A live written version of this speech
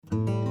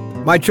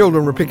My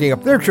children were picking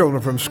up their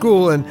children from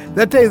school, and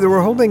that day they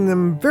were holding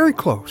them very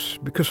close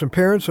because some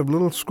parents of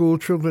little school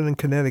children in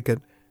Connecticut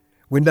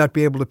would not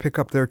be able to pick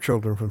up their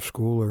children from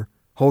school or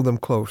hold them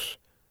close.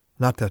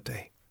 Not that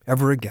day,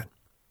 ever again.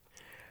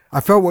 I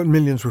felt what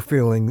millions were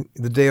feeling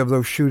the day of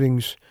those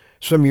shootings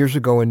some years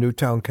ago in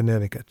Newtown,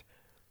 Connecticut.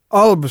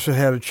 All of us had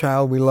had a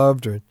child we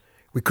loved or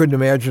we couldn't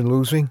imagine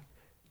losing.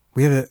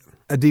 We had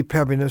a deep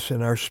heaviness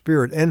in our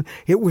spirit, and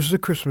it was the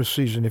Christmas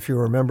season, if you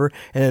remember,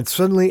 and it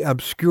suddenly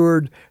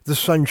obscured the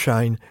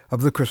sunshine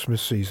of the Christmas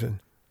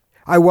season.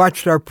 I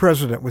watched our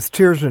president with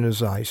tears in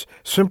his eyes,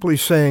 simply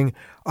saying,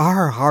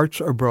 "Our hearts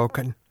are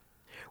broken."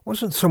 It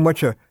wasn't so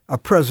much a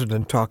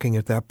president talking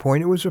at that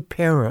point. It was a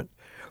parent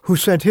who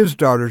sent his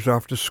daughters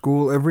off to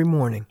school every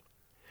morning.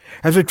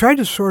 As I tried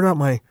to sort out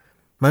my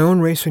own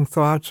racing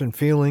thoughts and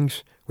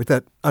feelings with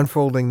that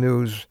unfolding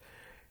news,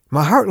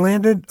 my heart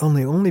landed on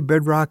the only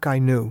bedrock I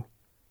knew,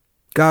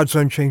 God's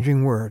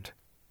unchanging word,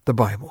 the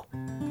Bible.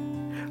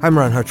 I'm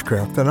Ron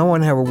Hutchcraft, and I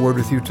want to have a word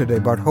with you today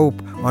about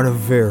hope on a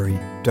very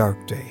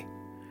dark day.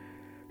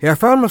 I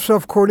found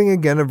myself quoting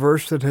again a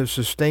verse that has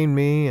sustained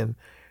me and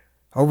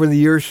over the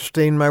years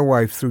sustained my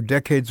wife through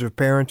decades of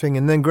parenting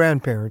and then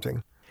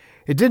grandparenting.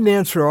 It didn't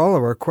answer all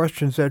of our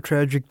questions that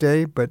tragic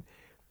day, but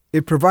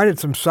it provided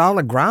some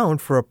solid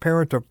ground for a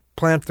parent to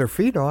plant their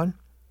feet on.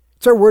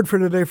 It's our word for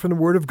today from the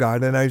Word of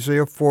God in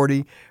Isaiah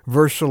 40,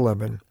 verse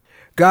 11.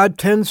 God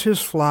tends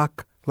his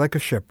flock like a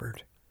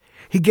shepherd.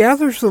 He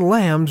gathers the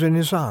lambs in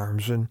his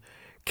arms and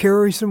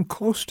carries them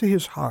close to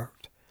his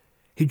heart.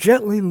 He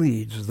gently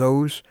leads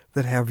those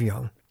that have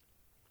young.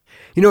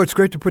 You know, it's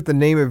great to put the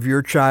name of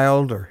your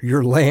child or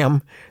your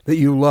lamb that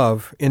you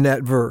love in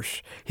that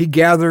verse. He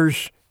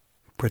gathers,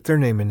 put their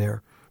name in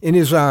there, in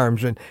his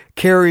arms and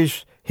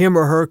carries him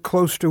or her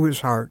close to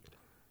his heart.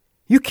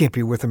 You can't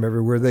be with them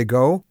everywhere they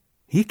go.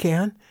 He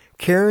can,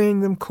 carrying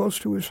them close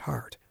to his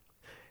heart.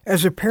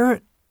 As a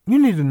parent, you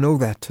need to know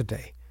that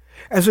today.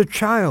 As a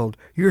child,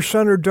 your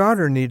son or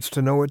daughter needs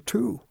to know it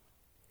too.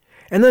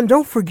 And then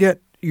don't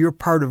forget you're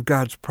part of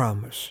God's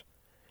promise.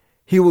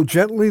 He will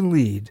gently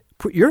lead,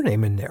 put your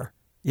name in there,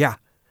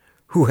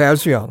 who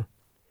has young.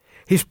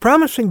 He's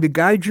promising to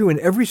guide you in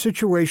every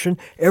situation,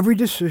 every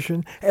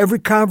decision, every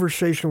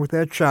conversation with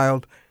that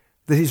child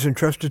that he's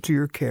entrusted to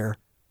your care.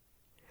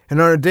 And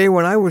on a day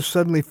when I was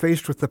suddenly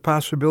faced with the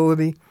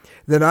possibility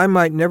that I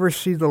might never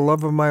see the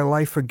love of my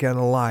life again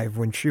alive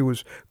when she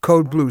was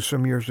code blue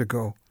some years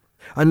ago,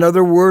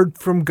 another word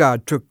from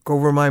God took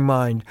over my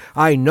mind.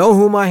 I know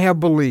whom I have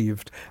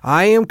believed.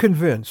 I am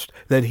convinced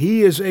that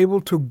he is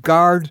able to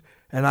guard,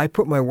 and I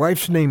put my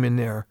wife's name in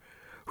there,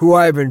 who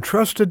I have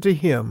entrusted to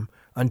him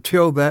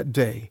until that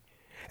day.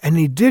 And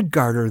he did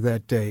guard her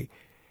that day.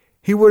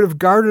 He would have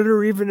guarded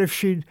her even if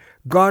she'd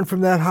gone from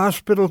that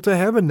hospital to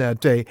heaven that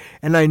day.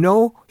 And I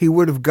know he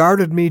would have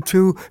guarded me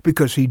too,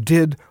 because he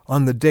did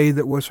on the day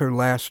that was her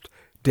last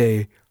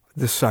day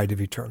this side of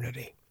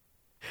eternity.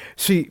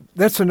 See,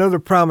 that's another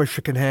promise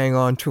you can hang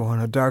on to on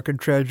a dark and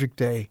tragic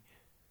day.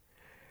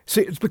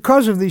 See, it's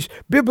because of these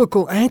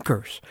biblical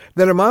anchors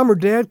that a mom or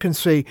dad can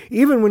say,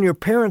 even when your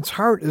parent's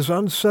heart is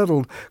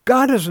unsettled,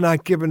 God has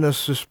not given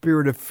us the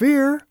spirit of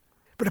fear,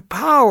 but of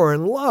power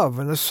and love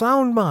and a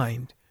sound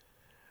mind.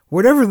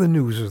 Whatever the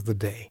news of the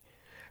day,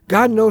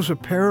 God knows a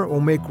parent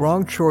will make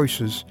wrong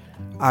choices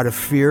out of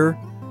fear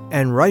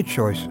and right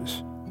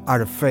choices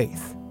out of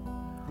faith.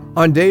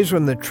 On days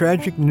when the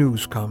tragic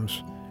news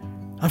comes,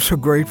 I'm so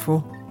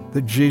grateful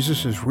that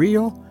Jesus is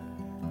real,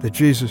 that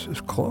Jesus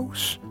is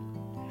close,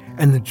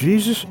 and that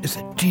Jesus is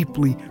a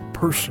deeply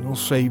personal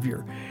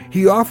Savior.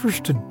 He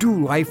offers to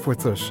do life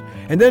with us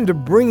and then to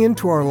bring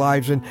into our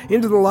lives and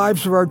into the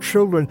lives of our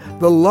children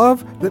the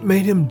love that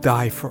made him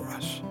die for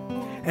us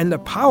and the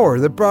power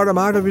that brought him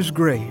out of his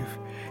grave.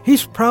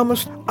 He's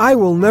promised, I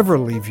will never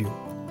leave you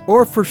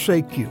or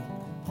forsake you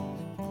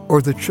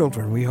or the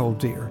children we hold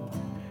dear.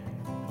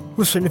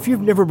 Listen, if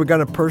you've never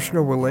begun a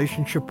personal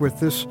relationship with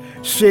this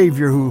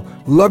Savior who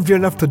loved you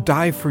enough to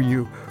die for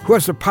you, who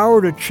has the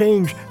power to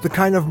change the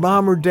kind of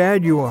mom or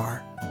dad you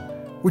are,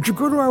 would you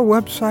go to our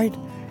website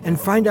and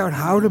find out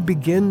how to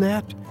begin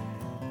that?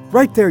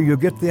 Right there you'll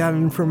get that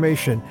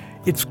information.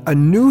 It's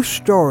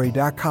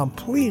anewstory.com.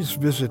 Please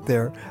visit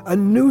there,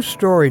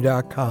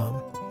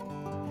 anewstory.com.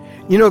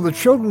 You know, the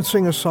children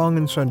sing a song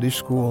in Sunday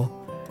school.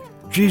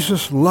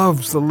 Jesus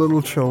loves the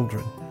little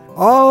children,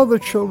 all the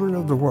children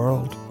of the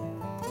world.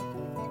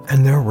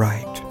 And they're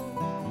right.